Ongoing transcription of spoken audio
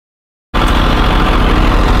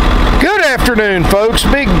Afternoon, folks.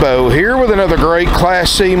 Big Bo here with another great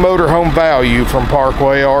Class C motorhome value from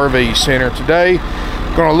Parkway RV Center. Today,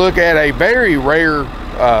 going to look at a very rare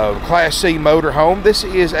Class C motorhome. This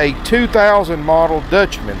is a 2000 model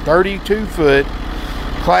Dutchmen, 32-foot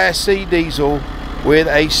Class C diesel with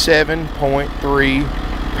a 7.3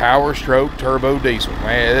 Powerstroke turbo diesel.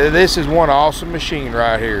 Man, this is one awesome machine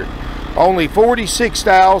right here. Only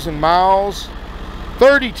 46,000 miles,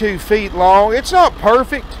 32 feet long. It's not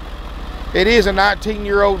perfect. It is a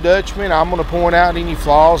 19-year-old Dutchman. I'm going to point out any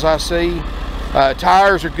flaws I see.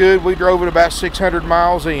 Tires are good. We drove it about 600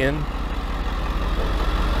 miles in.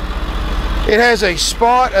 It has a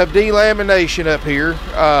spot of delamination up here.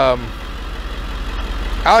 I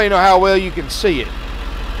don't even know how well you can see it.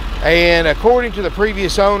 And according to the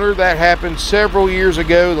previous owner, that happened several years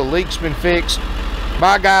ago. The leak's been fixed.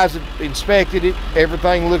 My guys have inspected it.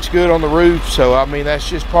 Everything looks good on the roof. So, I mean, that's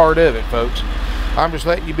just part of it, folks. I'm just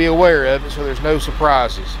letting you be aware of it so there's no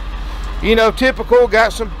surprises. You know, typical,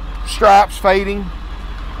 got some stripes fading.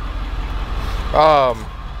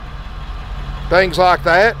 Things like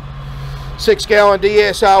that. 6-gallon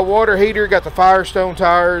DSI water heater. Got the Firestone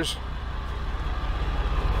tires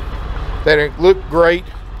that look great.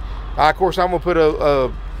 Of course, I'm going to put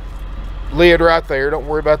a lid right there. Don't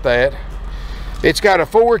worry about that. It's got a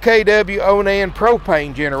 4 kW Onan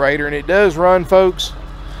propane generator, and it does run, folks.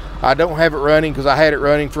 I don't have it running because I had it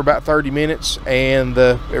running for about 30 minutes and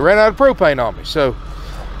it ran out of propane on me. So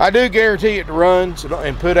I do guarantee it to run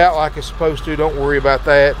and put out like it's supposed to. Don't worry about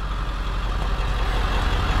that.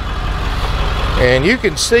 And you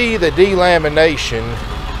can see the delamination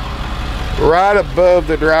right above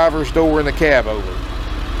the driver's door in the cab over.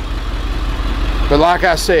 But like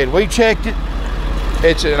I said, we checked it.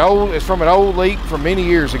 It's from an old leak from many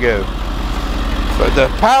years ago. But the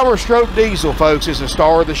Powerstroke diesel, folks, is the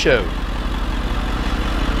star of the show.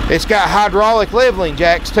 It's got hydraulic leveling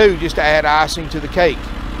jacks too, just to add icing to the cake.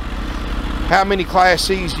 How many Class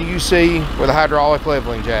C's do you see with a hydraulic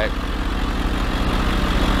leveling jack?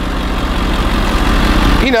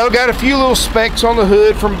 You know, got a few little specks on the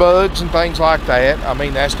hood from bugs and things like that. I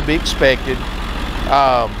mean, that's to be expected.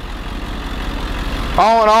 All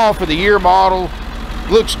in all, for the year model,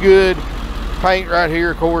 looks good. Paint right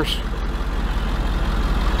here, of course.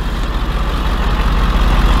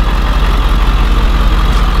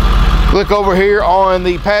 Look over here on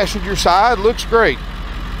the passenger side, looks great.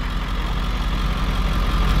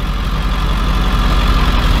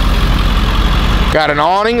 Got an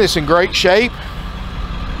awning that's in great shape.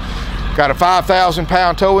 Got a 5,000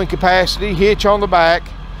 pound towing capacity, hitch on the back.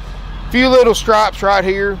 Few little stripes right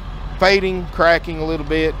here, fading, cracking a little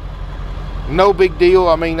bit. No big deal.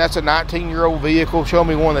 I mean, that's a 19-year-old vehicle. Show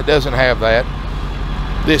me one that doesn't have that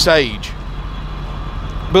this age.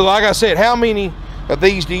 But like I said, how many of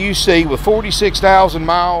these do you see with 46,000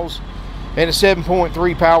 miles and a 7.3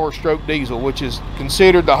 Powerstroke diesel, which is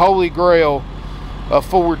considered the holy grail of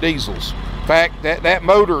Ford diesels? In fact, that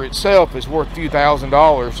motor itself is worth a few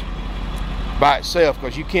 $1,000s by itself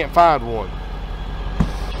because you can't find one.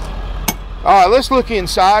 All right, let's look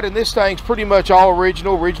inside, and this thing's pretty much all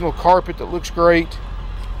original carpet that looks great.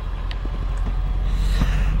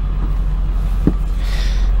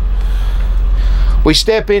 We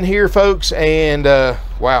step in here, folks, and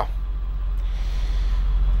wow.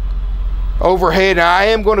 Overhead, now I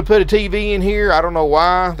am going to put a TV in here. I don't know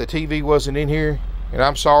why the TV wasn't in here, and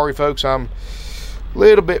I'm sorry, folks. I'm a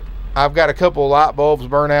little bit, I've got a couple of light bulbs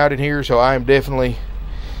burnt out in here, so I am definitely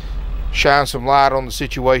shine some light on the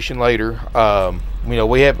situation later. You know,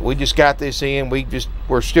 we just got this in.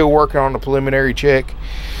 We're still working on the preliminary check.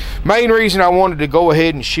 Main reason I wanted to go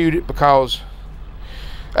ahead and shoot it because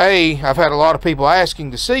I've had a lot of people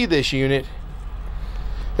asking to see this unit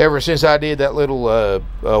ever since I did that little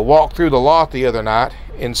walk through the lot the other night,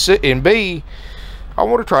 and B, I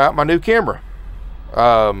want to try out my new camera.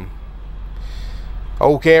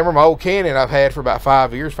 Old camera, my old Canon I've had for about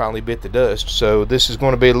 5 years finally bit the dust, so this is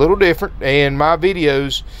going to be a little different, and my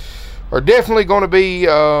videos are definitely going to be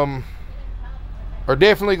I'm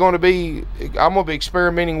going to be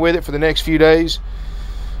experimenting with it for the next few days.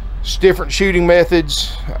 It's different shooting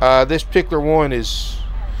methods. This particular one is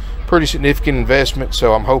pretty significant investment,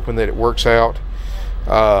 so I'm hoping that it works out.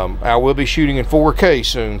 I will be shooting in 4K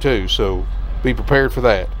soon too, so be prepared for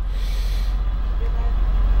that.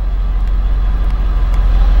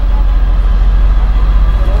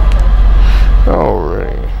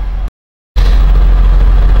 Alright.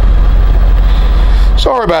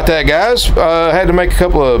 Sorry about that, guys. Had to make a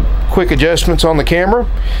couple of quick adjustments on the camera.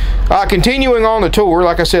 Continuing on the tour,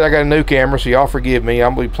 like I said, I got a new camera, so y'all forgive me.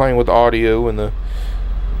 I'm going to be playing with the audio and the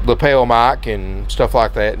lapel mic and stuff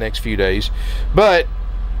like that next few days. But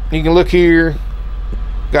you can look here,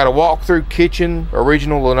 got a walk-through kitchen,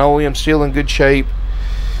 original linoleum, still in good shape.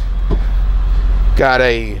 Got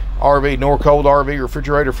a RV, Norcold RV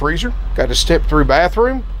refrigerator freezer. Got a step-through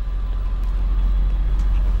bathroom.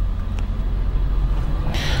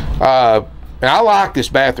 And I like this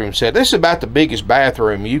bathroom set. This is about the biggest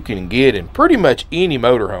bathroom you can get in pretty much any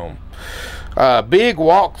motorhome. Big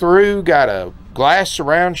walk-through, got a glass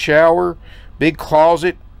surround shower, big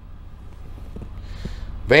closet,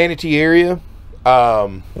 vanity area.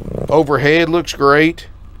 Overhead looks great.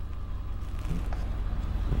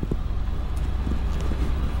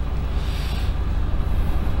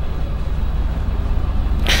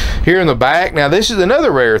 Here in the back, now this is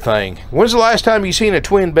another rare thing. When's the last time you seen a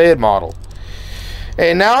twin bed model?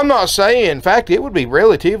 And now I'm not saying, in fact, it would be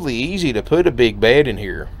relatively easy to put a big bed in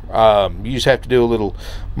here. You just have to do a little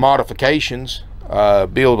modifications,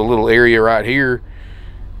 build a little area right here,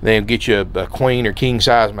 then get you a queen or king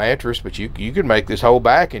size mattress. But you could make this whole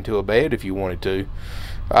back into a bed if you wanted to.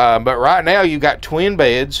 But right now you've got twin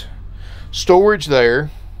beds, storage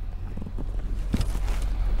there.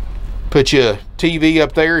 Put your TV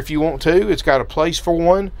up there if you want to. It's got a place for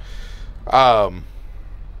one. Got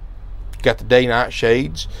the day-night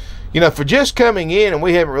shades. You know, for just coming in, and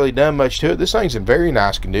we haven't really done much to it, this thing's in very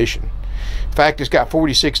nice condition. In fact, it's got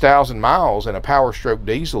 46,000 miles, and a Powerstroke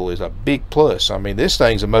diesel is a big plus. I mean, this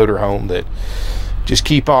thing's a motorhome that just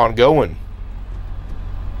keep on going.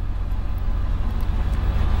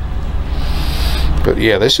 But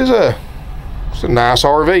yeah, it's a nice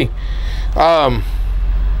RV.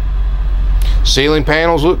 Ceiling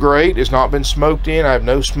panels look great. It's not been smoked in. I have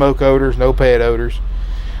no smoke odors, no pet odors.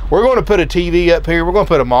 We're going to put a TV up here. We're going to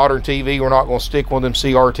put a modern TV. We're not going to stick one of them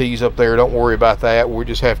CRTs up there. Don't worry about that. We're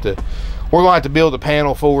going to have to build a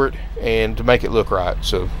panel for it and to make it look right.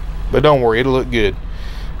 So, but don't worry, it'll look good.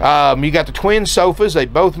 You got the twin sofas. They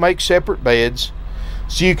both make separate beds.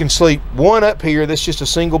 So you can sleep one up here. That's just a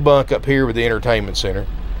single bunk up here with the entertainment center.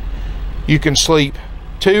 You can sleep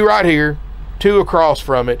two right here, two across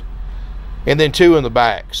from it, and then two in the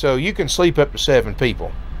back. So you can sleep up to 7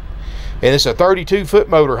 people. And it's a 32-foot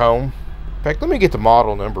motorhome. In fact, let me get the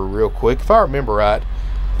model number real quick. If I remember right,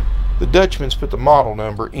 the Dutchmen's put the model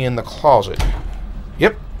number in the closet.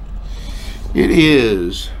 Yep. It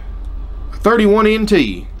is a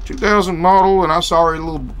 31NT, 2000 model, and I saw a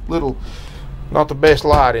little, not the best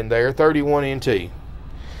light in there, 31NT.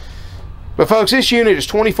 But folks, this unit is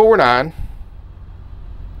 $24,900.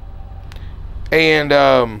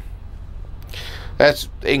 And that's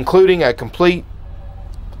including a complete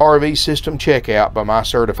RV system checkout by my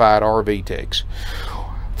certified RV techs.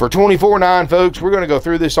 For $24,900, folks, we're going to go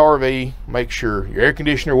through this RV, make sure your air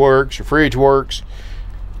conditioner works, your fridge works,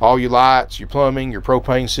 all your lights, your plumbing, your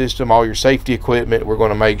propane system, all your safety equipment. We're going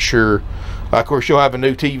to make sure, of course, you'll have a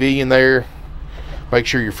new TV in there. Make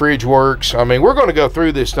sure your fridge works. I mean, we're going to go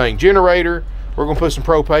through this thing. Generator, we're going to put some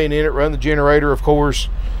propane in it, run the generator, of course.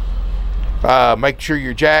 Make sure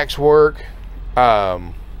your jacks work.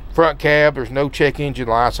 Front cab, there's no check engine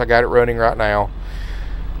lights. I got it running right now.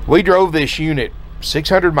 We drove this unit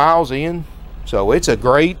 600 miles in, so it's a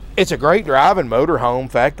great driving motorhome. In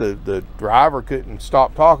fact, the driver couldn't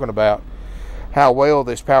stop talking about how well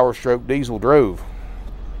this Powerstroke diesel drove.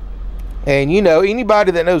 And you know,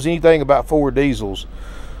 anybody that knows anything about Ford diesels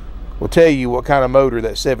will tell you what kind of motor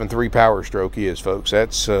that 7.3 Powerstroke is, folks.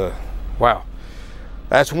 That's wow.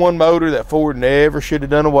 That's one motor that Ford never should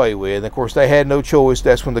have done away with. And of course, they had no choice.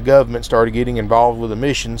 That's when the government started getting involved with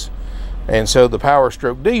emissions. And so the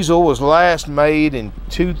Powerstroke diesel was last made in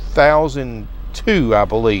 2002, I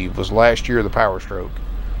believe, was last year of the Powerstroke.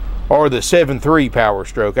 Or the 7.3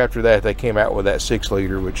 Powerstroke. After that, they came out with that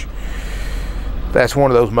 6-liter, which that's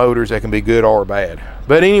one of those motors that can be good or bad.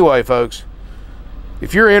 But anyway, folks,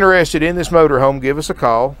 if you're interested in this motorhome, give us a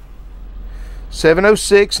call.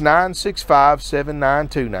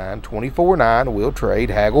 706-965-7929, $24,900. We'll trade,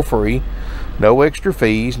 haggle free, no extra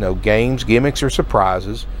fees, no games, gimmicks, or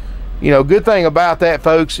surprises. You know, good thing about that,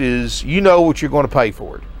 folks, is you know what you're going to pay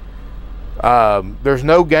for it. There's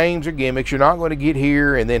no games or gimmicks. You're not going to get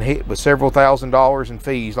here and then hit with several $1,000s in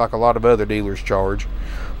fees like a lot of other dealers charge.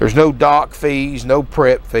 There's no dock fees, no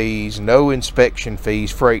prep fees, no inspection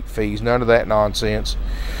fees, freight fees, none of that nonsense.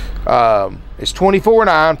 It's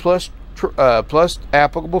 $24,900 plus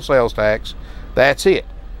applicable sales tax. That's it.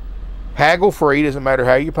 Haggle free, doesn't matter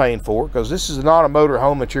how you're paying for it, because this is not a motor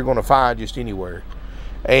home that you're going to find just anywhere.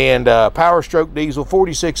 And Powerstroke diesel,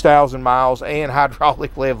 46,000 miles, and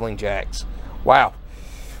hydraulic leveling jacks. Wow.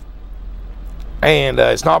 And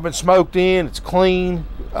it's not been smoked in. It's clean.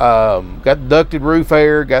 Got the ducted roof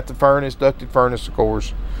air, got the furnace, ducted furnace, of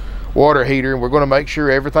course, water heater, and we're going to make sure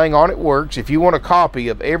everything on it works. If you want a copy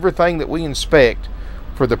of everything that we inspect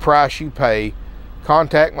for the price you pay,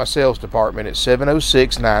 contact my sales department at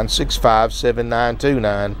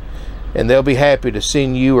 706-965-7929, and they'll be happy to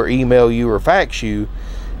send you or email you or fax you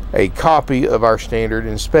a copy of our standard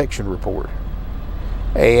inspection report.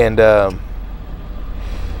 And they'll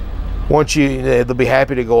be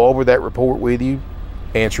happy to go over that report with you,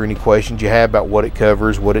 answer any questions you have about what it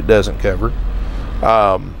covers, what it doesn't cover.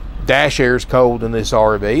 Dash air is cold in this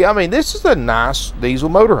RV. I mean, this is a nice diesel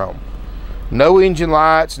motorhome. No engine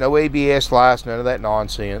lights, no ABS lights, none of that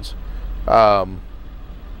nonsense. You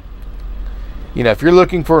know, if you're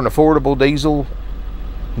looking for an affordable diesel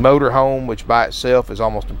motorhome, which by itself is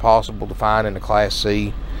almost impossible to find in a Class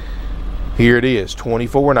C, here it is.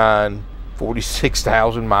 24.9,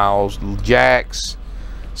 46,000 miles, jacks,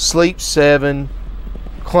 sleep 7,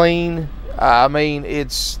 clean. I mean,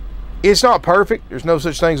 it's not perfect. There's no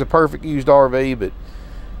such thing as a perfect used RV, but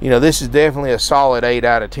you know, this is definitely a solid 8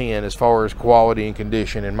 out of 10 as far as quality and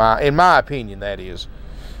condition, in my opinion, that is.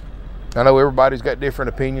 I know everybody's got different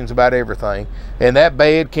opinions about everything, and that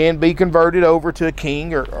bed can be converted over to a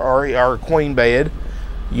king or a queen bed.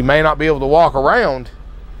 You may not be able to walk around,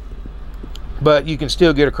 but you can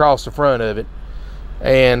still get across the front of it.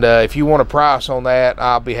 And if you want a price on that,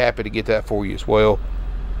 I'll be happy to get that for you as well.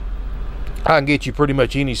 I can get you pretty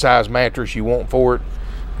much any size mattress you want for it,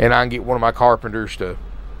 and I can get one of my carpenters to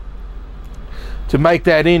make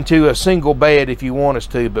that into a single bed if you want us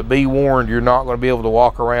to, but be warned, you're not going to be able to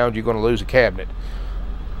walk around. You're going to lose a cabinet.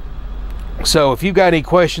 So if you've got any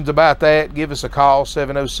questions about that, give us a call,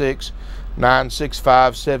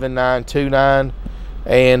 706-965-7929.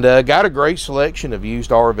 And got a great selection of used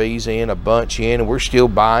RVs in, a bunch in, and we're still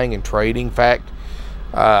buying and trading. In fact,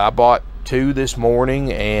 I bought 2 this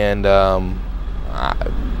morning, and the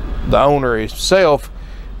owner himself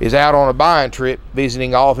is out on a buying trip,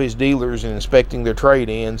 visiting all of his dealers and inspecting their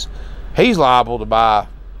trade-ins. He's liable to buy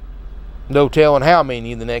no telling how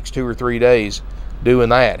many in the next 2 or 3 days doing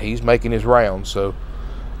that. He's making his rounds, so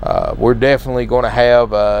we're definitely going to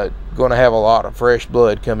have a lot of fresh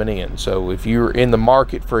blood coming in. So if you're in the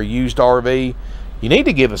market for a used RV, you need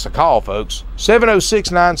to give us a call, folks.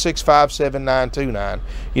 706-965-7929.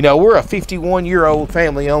 You know, we're a 51-year-old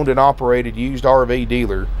family-owned and operated used RV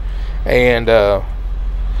dealer, and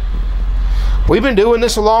we've been doing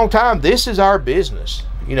this a long time. This is our business.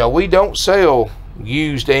 You know, we don't sell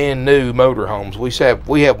used and new motorhomes. We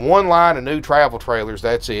have one line of new travel trailers.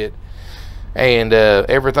 That's it. And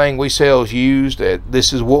everything we sell is used.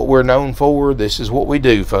 This is what we're known for. This is what we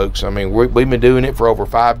do, folks. I mean, we've been doing it for over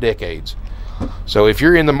 5 decades. So if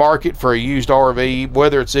you're in the market for a used RV,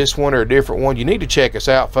 whether it's this one or a different one, you need to check us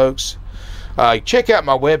out, folks. Check out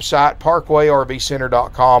my website,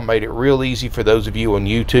 parkwayrvcenter.com. Made it real easy for those of you on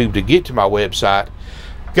YouTube to get to my website.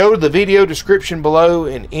 Go to the video description below,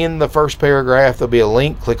 and in the first paragraph there'll be a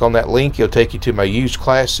link. Click on that link. It'll take you to my used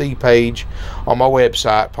Class C page on my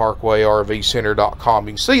website, parkwayrvcenter.com.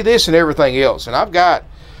 You can see this and everything else, and I've got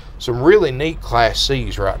some really neat Class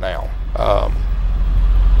C's right now.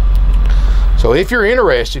 So if you're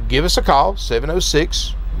interested, give us a call,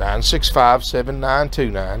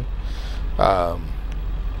 706-965-7929.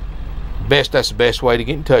 That's the best way to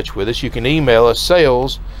get in touch with us. You can email us,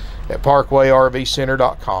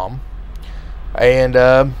 sales@parkwayrvcenter.com.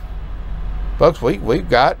 And folks, we've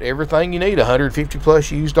got everything you need. 150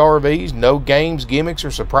 plus used RVs, no games, gimmicks,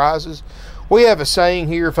 or surprises. We have a saying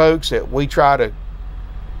here, folks, that we try to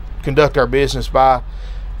conduct our business by,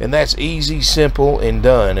 and that's easy, simple, and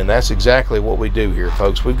done. And that's exactly what we do here,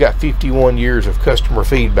 folks. We've got 51 years of customer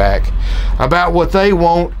feedback about what they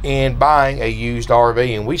want in buying a used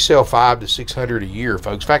RV, and we sell 500 to 600 a year,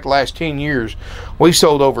 folks. In fact, the last 10 years, we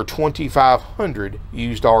sold over 2,500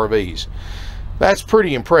 used RVs. That's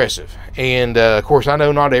pretty impressive. And of course, I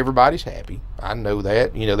know not everybody's happy. I know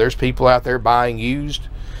that. You know, there's people out there buying used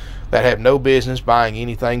that have no business buying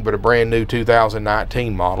anything but a brand new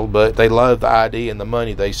 2019 model, but they love the idea and the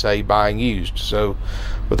money they save buying used. So,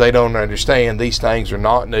 but they don't understand these things are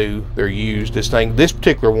not new, they're used. This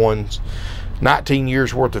particular one's 19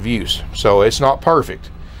 years worth of use, so it's not perfect.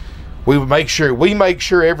 We make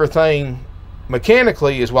sure everything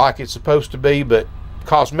mechanically is like it's supposed to be, but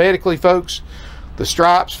cosmetically, folks, the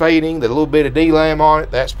stripes fading, the little bit of D-lam on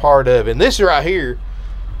it, that's part of it. And this right here,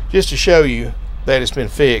 just to show you that it's been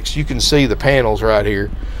fixed, you can see the panels right here.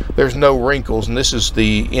 There's no wrinkles, and this is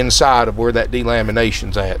the inside of where that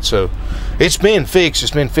delamination's at. So it's been fixed.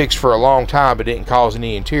 It's been fixed for a long time, but it didn't cause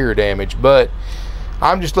any interior damage. But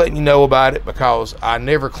I'm just letting you know about it because I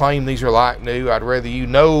never claim these are like new. I'd rather you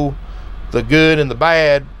know the good and the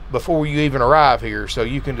bad before you even arrive here, so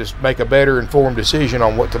you can just make a better informed decision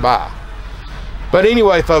on what to buy. But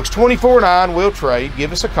anyway, folks, 24/9 will trade.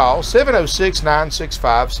 Give us a call,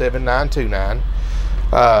 706-965-7929.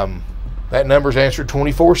 That number's answered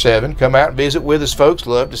 24/7. Come out and visit with us, folks.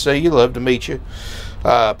 Love to see you. Love to meet you.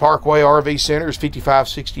 Parkway RV Center is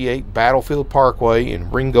 5568 Battlefield Parkway in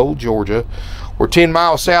Ringgold, Georgia. We're 10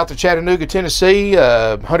 miles south of Chattanooga, Tennessee,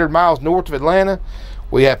 100 miles north of Atlanta.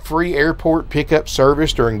 We have free airport pickup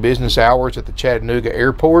service during business hours at the Chattanooga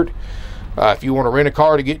airport. If you want to rent a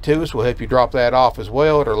car to get to us, we'll help you drop that off as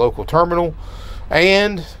well at our local terminal.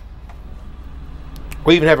 And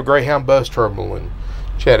we even have a Greyhound bus terminal in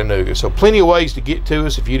Chattanooga. So plenty of ways to get to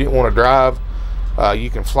us if you didn't want to drive. You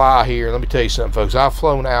can fly here. Let me tell you something, folks. I've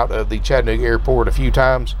flown out of the Chattanooga airport a few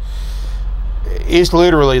times. It's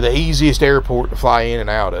literally the easiest airport to fly in and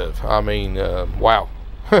out of. I mean, wow.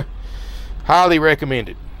 Highly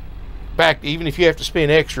recommended. In fact, even if you have to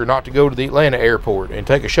spend extra not to go to the Atlanta airport and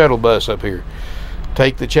take a shuttle bus up here,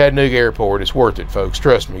 take the Chattanooga airport. It's worth it, folks.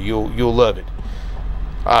 Trust me, you'll love it.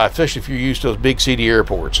 Especially if you're used to those big city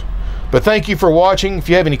airports. But thank you for watching. If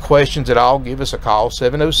you have any questions at all, give us a call,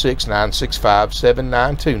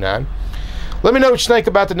 706-965-7929. Let me know what you think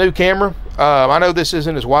about the new camera. I know this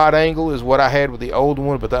isn't as wide angle as what I had with the old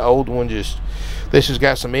one, but the old one this has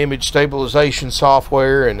got some image stabilization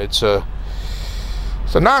software, and it's a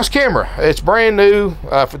nice camera. It's brand new.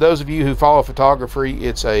 For those of you who follow photography,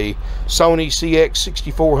 it's a Sony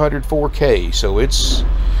CX6400 4K, so it's a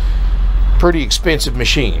pretty expensive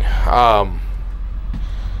machine.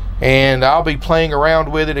 And I'll be playing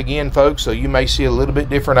around with it again, folks, so you may see a little bit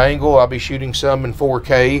different angle. I'll be shooting some in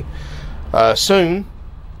 4K soon.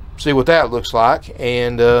 See what that looks like.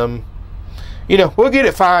 And you know, we'll get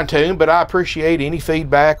it fine-tuned, but I appreciate any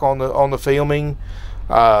feedback on the filming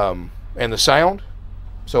and the sound,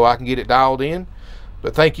 so I can get it dialed in.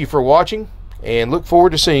 But thank you for watching, and look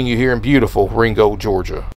forward to seeing you here in beautiful Ringgold, Georgia.